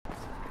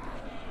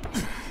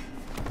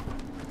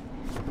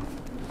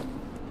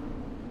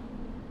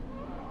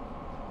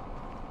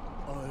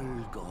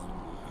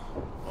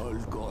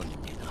gone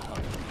in a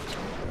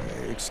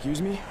heartbeat.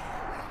 Excuse me?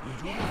 You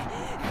do not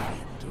look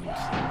again, don't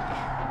you?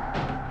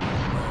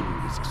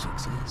 Always a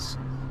success,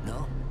 no?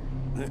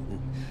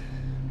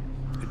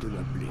 I do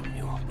not blame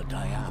you, but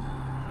I am,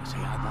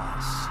 say I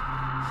was.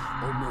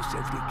 Almost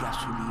every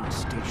gasoline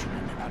station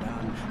in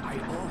Haran I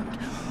owned.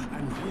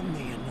 And when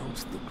they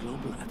announced the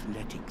Global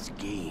Athletics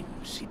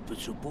Games, it was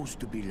supposed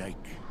to be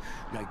like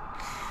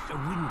a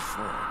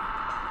windfall.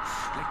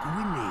 Like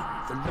winning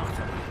the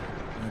lottery.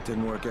 That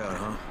didn't work out,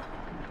 huh?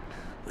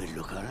 Well,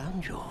 look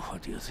around you.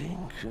 What do you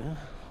think? Huh?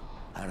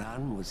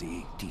 Haran was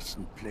a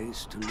decent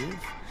place to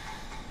live.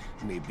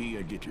 Maybe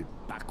a little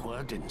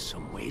backward in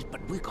some ways,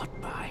 but we got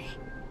by.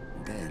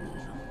 Then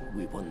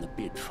we won the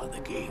bid for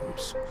the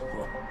games.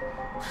 Oh,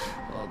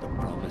 all the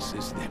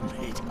promises they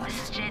made us.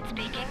 This is Jade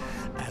speaking.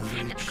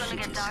 Average It's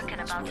gonna get dark in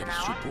about an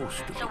citizens hour. were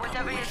supposed to So become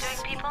whatever you're doing,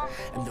 wealthy. people,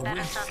 And the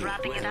better start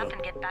wealthy, wrapping it up well,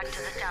 and get back to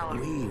the tower.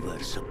 we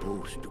were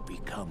supposed to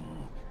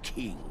become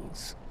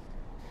kings.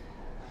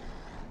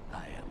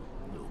 I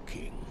am no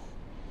king.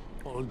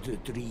 All the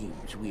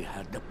dreams we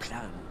had, the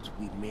plans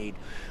we made,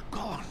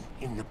 gone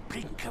in the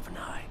blink of an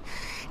eye.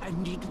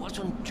 And it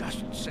wasn't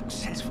just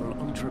successful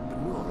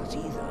entrepreneurs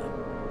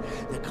either.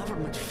 The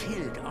government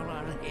filled all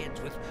our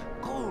heads with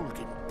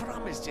golden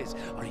promises.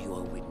 Are you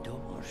a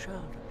window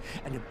washer?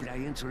 An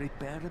appliance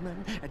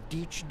repairman? A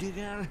ditch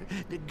digger?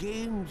 The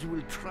games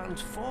will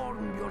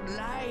transform your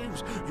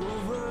lives.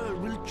 Your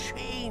world will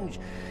change.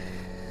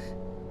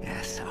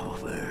 Yes, our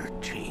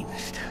world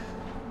changed.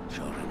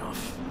 Sure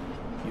enough.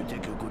 You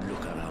take a good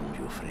look around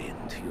you,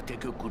 friend. You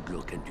take a good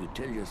look and you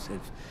tell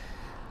yourself,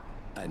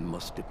 I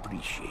must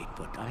appreciate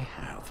what I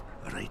have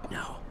right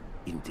now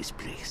in this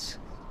place.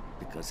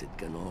 Because it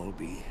can all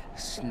be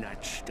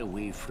snatched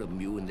away from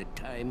you in the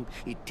time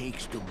it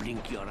takes to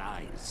blink your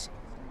eyes.